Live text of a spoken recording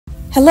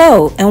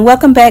Hello, and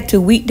welcome back to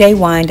Weekday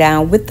Wind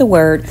Down with the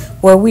Word,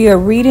 where we are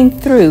reading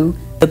through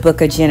the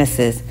book of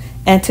Genesis.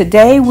 And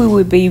today we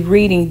will be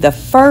reading the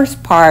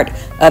first part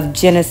of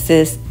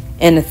Genesis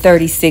in the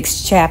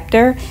 36th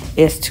chapter.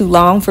 It's too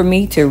long for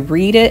me to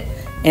read it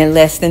in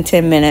less than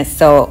 10 minutes,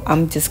 so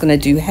I'm just going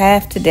to do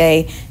half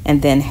today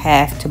and then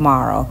half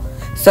tomorrow.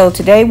 So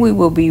today we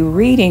will be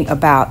reading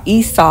about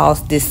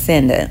Esau's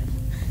descendant.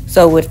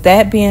 So with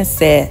that being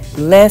said,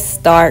 let's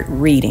start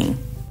reading.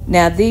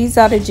 Now these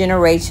are the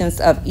generations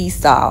of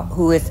Esau,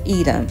 who is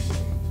Edom.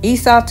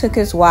 Esau took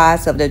his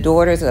wives of the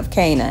daughters of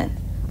Canaan,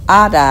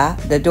 Adah,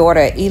 the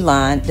daughter of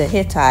Elon the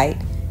Hittite,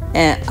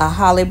 and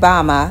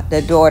Aholibamah,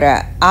 the daughter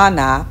of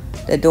Anah,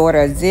 the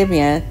daughter of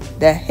Zibeon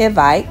the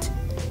Hivite,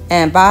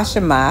 and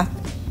Bashemath,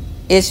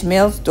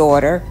 Ishmael's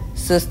daughter,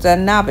 sister of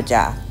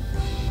Nabijah.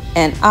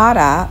 And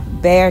Adah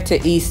bare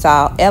to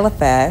Esau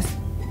Eliphaz,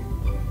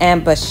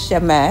 and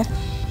Bashemath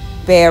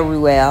bare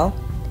Ruel,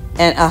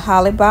 and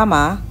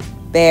Aholibamah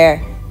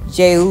bare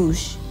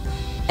Jeush,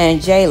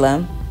 and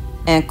Jalem,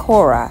 and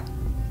Korah.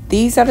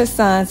 These are the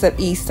sons of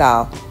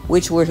Esau,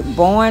 which were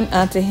born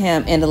unto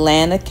him in the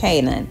land of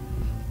Canaan.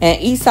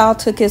 And Esau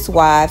took his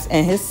wives,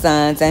 and his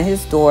sons, and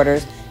his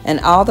daughters,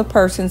 and all the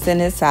persons in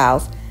his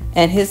house,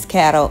 and his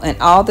cattle,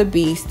 and all the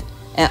beasts,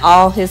 and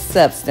all his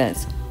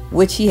substance,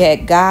 which he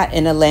had got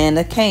in the land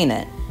of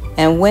Canaan,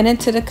 and went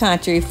into the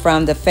country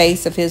from the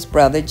face of his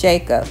brother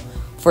Jacob,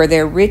 for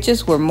their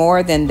riches were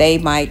more than they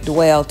might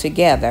dwell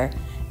together,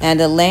 and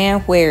the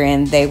land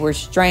wherein they were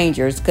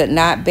strangers could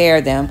not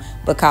bear them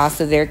because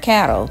of their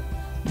cattle.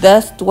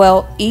 Thus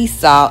dwelt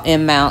Esau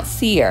in Mount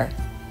Seir.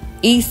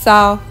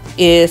 Esau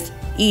is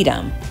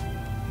Edom.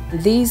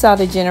 These are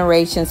the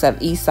generations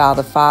of Esau,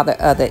 the father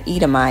of the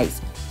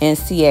Edomites, in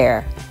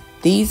Seir.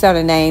 These are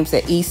the names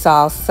of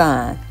Esau's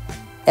son: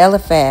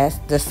 Eliphaz,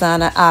 the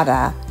son of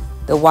Adah,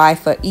 the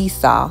wife of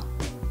Esau;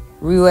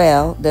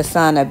 Ruel, the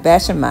son of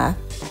Bashemath,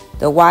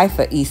 the wife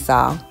of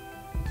Esau.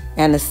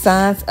 And the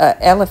sons of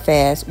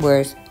Eliphaz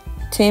were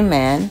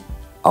Teman,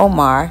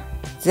 Omar,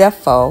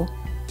 Zepho,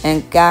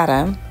 and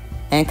Gatam,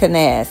 and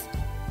Kenaz.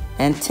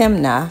 And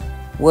Timnah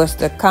was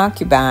the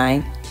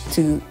concubine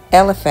to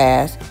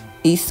Eliphaz,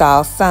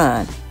 Esau's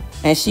son,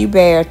 and she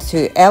bare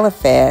to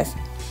Eliphaz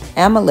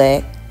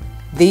Amalek.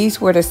 These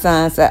were the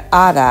sons of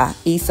Adah,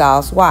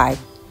 Esau's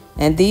wife.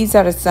 And these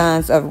are the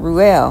sons of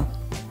Ruel: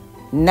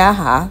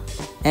 Nahah,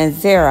 and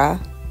Zerah,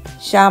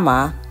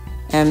 Shammah,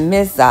 and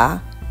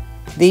Mizah.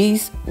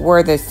 These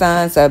were the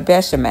sons of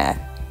Bashemath,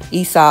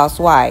 Esau's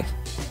wife.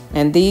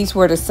 And these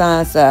were the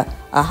sons of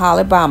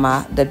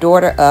Aholibamah, the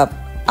daughter of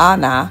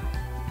Anah,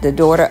 the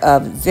daughter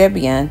of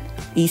Zibeon,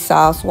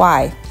 Esau's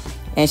wife.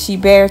 And she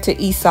bare to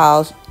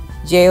Esau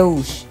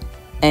Jeush,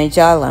 and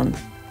Jalem,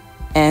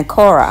 and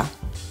Korah.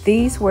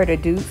 These were the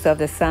dukes of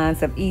the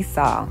sons of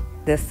Esau,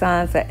 the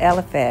sons of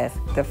Eliphaz,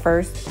 the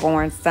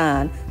firstborn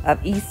son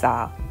of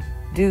Esau: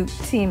 Duke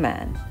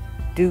Teman,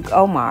 Duke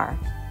Omar,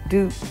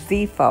 Duke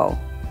Zepho,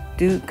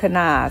 Duke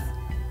Kenaz,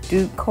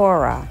 Duke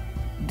Korah,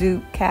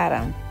 Duke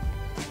Gatam,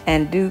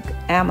 and Duke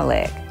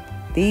Amalek.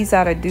 These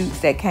are the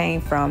dukes that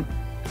came from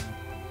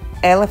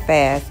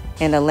Eliphaz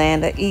in the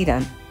land of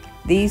Edom.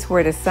 These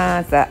were the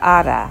sons of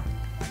Adah.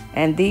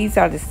 And these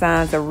are the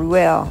sons of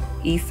Ruel,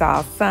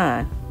 Esau's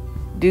son: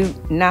 Duke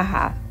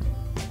Nahah,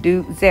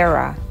 Duke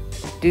Zerah,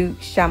 Duke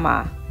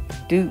Shammah,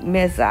 Duke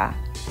Mizah.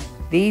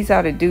 These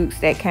are the dukes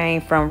that came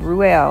from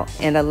Ruel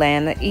in the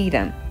land of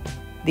Edom.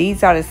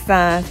 These are the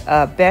sons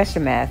of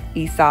Bashemath,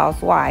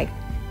 Esau's wife.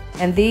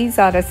 And these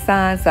are the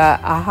sons of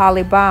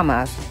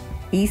Aholibamah,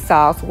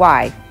 Esau's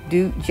wife: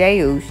 Duke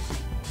Jeush,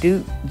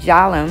 Duke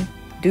Jalem,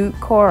 Duke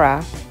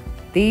Korah.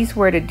 These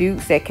were the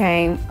dukes that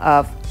came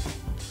of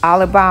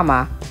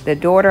Aholibamah, the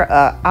daughter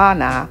of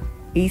Anah,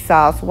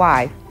 Esau's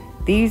wife.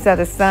 These are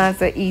the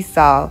sons of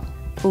Esau,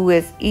 who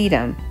is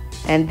Edom,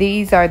 and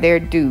these are their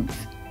dukes.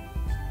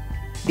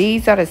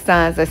 These are the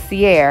sons of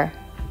Seir,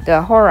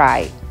 the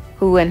Horite,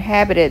 who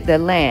inhabited the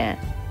land: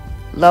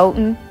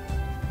 Lotan,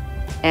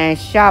 and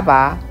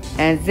Shabah,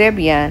 and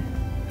Zibeon,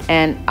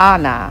 and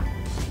Anah,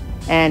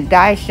 and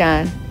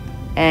Dishon,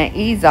 and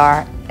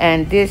Ezer,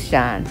 and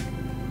Dishon.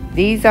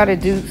 These are the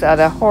dukes of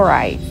the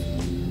Horites,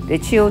 the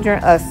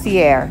children of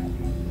Seir,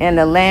 in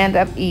the land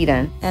of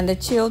Edom. And the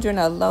children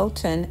of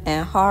Lotan,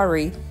 and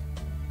Hari,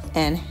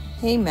 and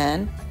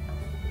Heman,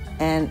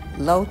 and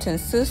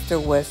Lotan's sister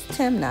was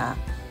Timnah.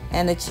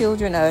 And the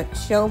children of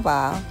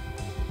Shobal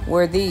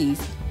were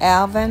these: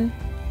 Alvan,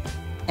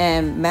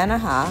 and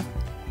Manahath,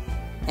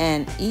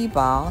 and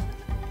Ebal,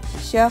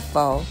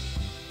 Shepho,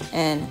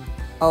 and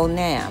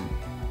Onam.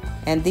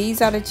 And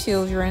these are the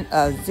children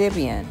of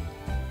Zibeon,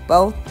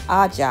 both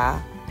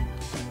Ajah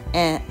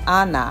and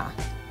Anah.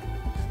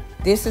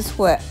 This is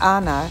what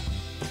Anah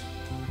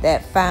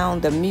that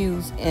found the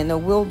muse in the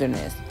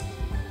wilderness,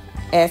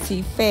 as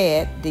he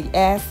fed the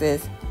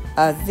asses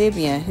of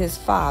Zibeon his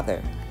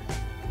father.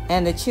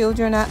 And the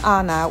children of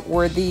Anah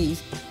were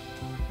these: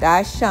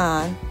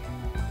 Dishon,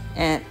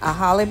 and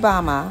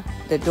Aholibamah,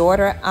 the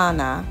daughter of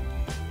Anah.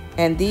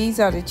 And these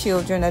are the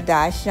children of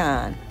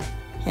Dishon: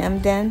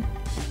 Hemdan,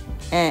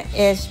 and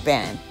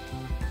Eshban,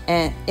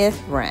 and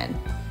Ithran,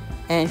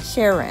 and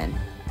Cheran.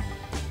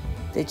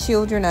 The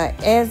children of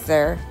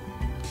Ezer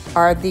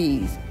are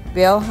these: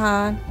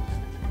 Bilhan,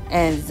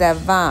 and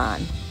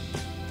Zavan,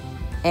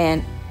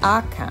 and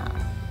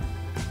Akan.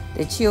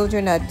 The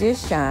children of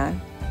Dishan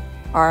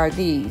are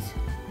these: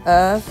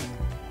 Uz,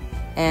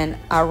 and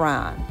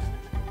Aran.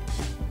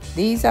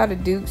 These are the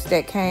dukes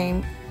that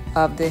came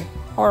of the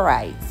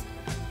Horites: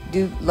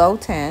 Duke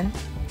Lotan,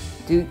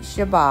 Duke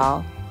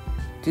Shabal,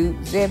 Duke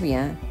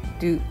Zebion,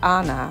 Duke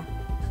Anna,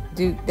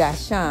 Duke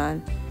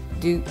Dashan,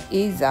 Duke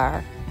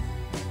Ezar,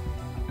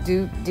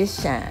 Duke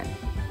Dishan.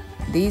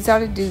 These are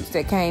the dukes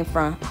that came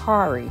from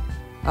Hari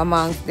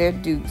amongst their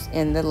dukes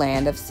in the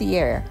land of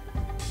Seir.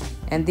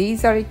 And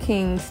these are the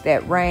kings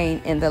that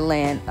reigned in the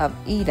land of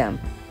Edom,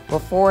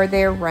 before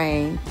there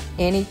reigned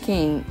any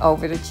king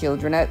over the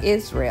children of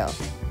Israel.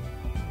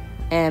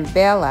 And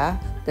Bela,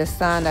 the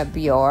son of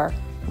Beor,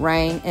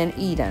 reigned in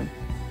Edom.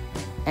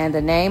 And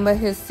the name of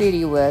his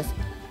city was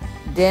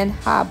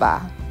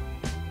Dinhabah.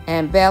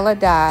 And Bela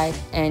died,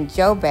 and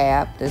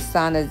Jobab, the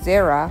son of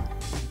Zerah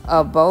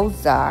of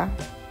Bozrah,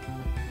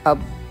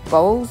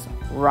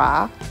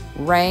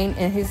 reigned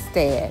in his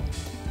stead.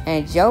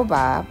 And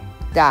Jobab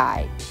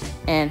died,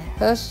 and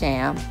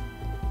Husham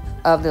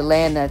of the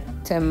land of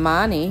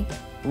Temani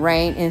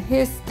reigned in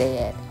his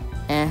stead.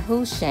 And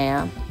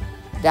Husham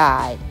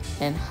died,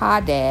 and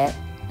Hadad,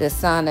 the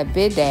son of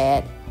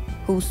Bedad,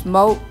 who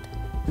smote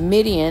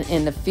Midian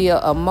in the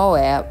field of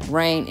Moab,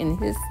 reigned in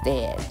his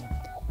stead.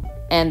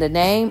 And the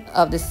name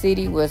of the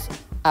city was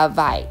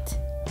Avite.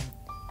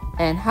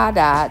 And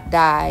Hadad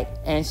died,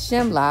 and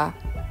Shimlah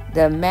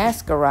the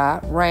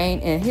Maskerah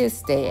reigned in his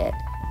stead.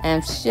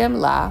 And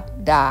Shimlah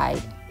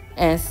died,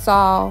 and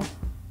Saul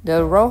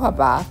the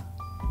Rohabath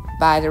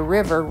by the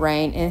river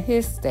reigned in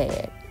his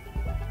stead.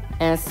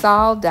 And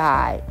Saul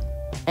died,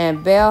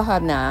 and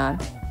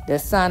Belhanan the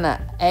son of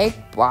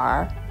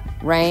Akbar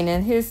reigned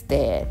in his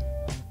stead.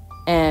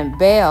 And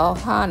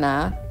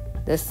Baal-Hanan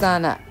the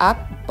son of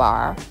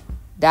Akbar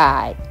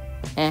died,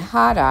 and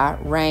Hadar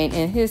reigned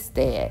in his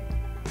stead.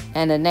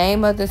 And the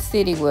name of the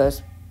city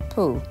was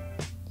Puh.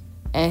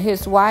 And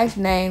his wife's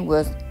name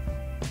was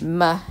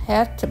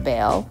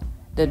Mehetabel,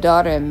 the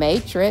daughter of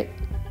Matred,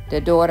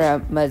 the daughter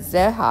of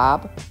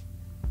Mazehab.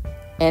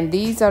 And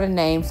these are the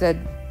names of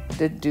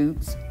the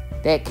dukes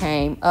that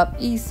came of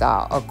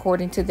Esau,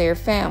 according to their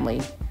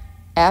family,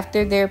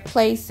 after their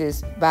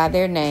places by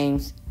their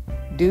names: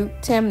 Duke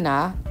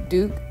Timnah,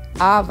 Duke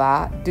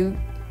Ava, Duke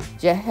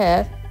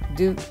Jeheth,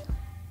 Duke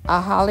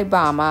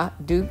Ahalibama,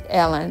 Duke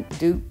Elon,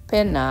 Duke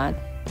Penan,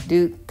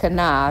 Duke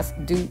Kenaz,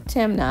 Duke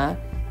Timnah,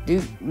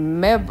 Duke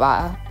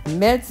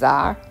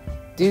Medzar,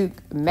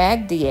 Duke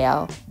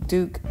Magdiel,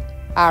 Duke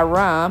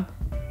Aram.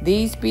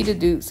 These be the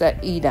dukes of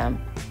Edom,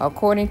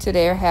 according to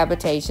their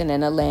habitation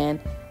in the land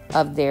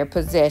of their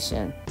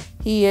possession.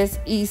 He is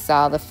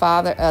Esau, the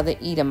father of the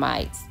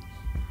Edomites.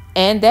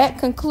 And that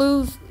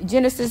concludes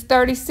Genesis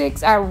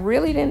 36. I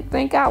really didn't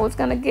think I was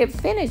going to get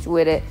finished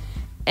with it,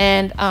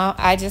 and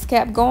I just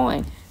kept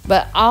going.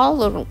 But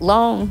all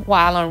along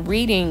while I'm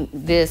reading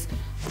this,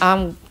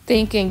 I'm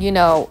thinking,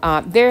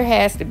 there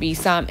has to be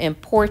some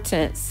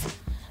importance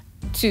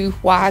to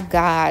why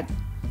God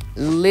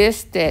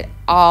listed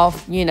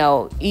off,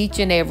 each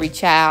and every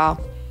child,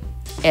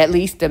 at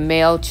least the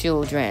male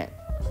children.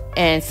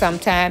 And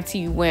sometimes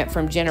he went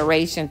from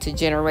generation to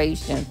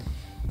generation.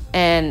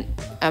 And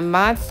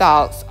my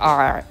thoughts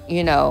are,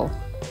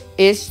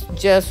 it's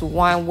just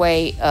one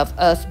way of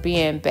us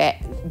being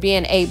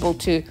able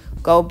to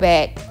go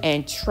back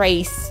and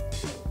trace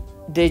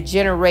the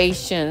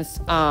generations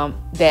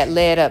that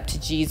led up to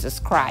Jesus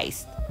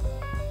Christ.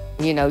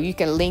 You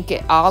can link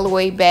it all the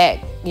way back.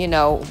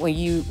 When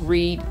you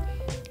read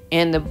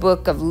in the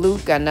book of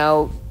Luke, I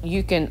know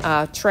you can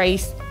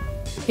trace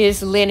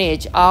his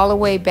lineage all the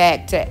way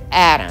back to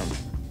Adam.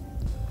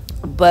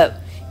 But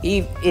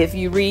if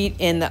you read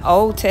in the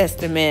Old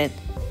Testament,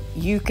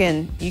 you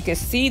can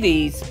see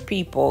these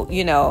people.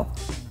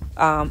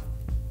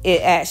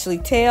 It actually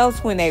tells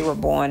when they were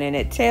born, and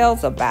it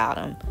tells about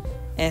them.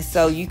 And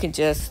so you can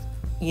just,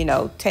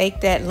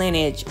 take that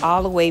lineage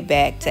all the way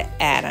back to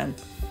Adam.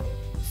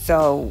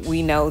 So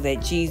we know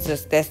that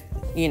Jesus,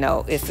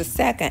 it's the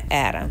second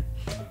Adam.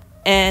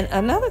 And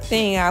another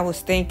thing I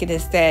was thinking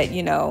is that,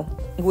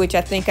 which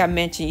I think I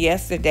mentioned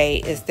yesterday,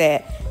 is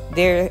that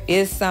there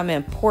is some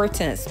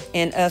importance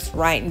in us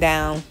writing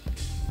down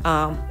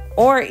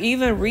or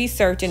even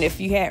researching, if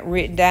you hadn't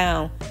written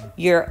down,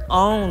 your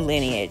own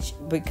lineage,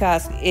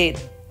 because it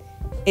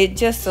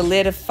just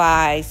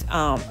solidifies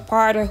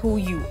part of who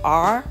you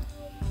are,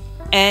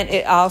 and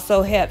it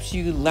also helps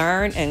you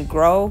learn and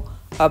grow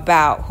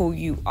about who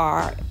you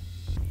are.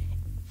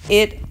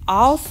 It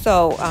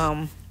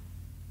also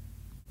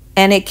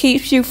and it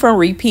keeps you from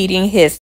repeating history.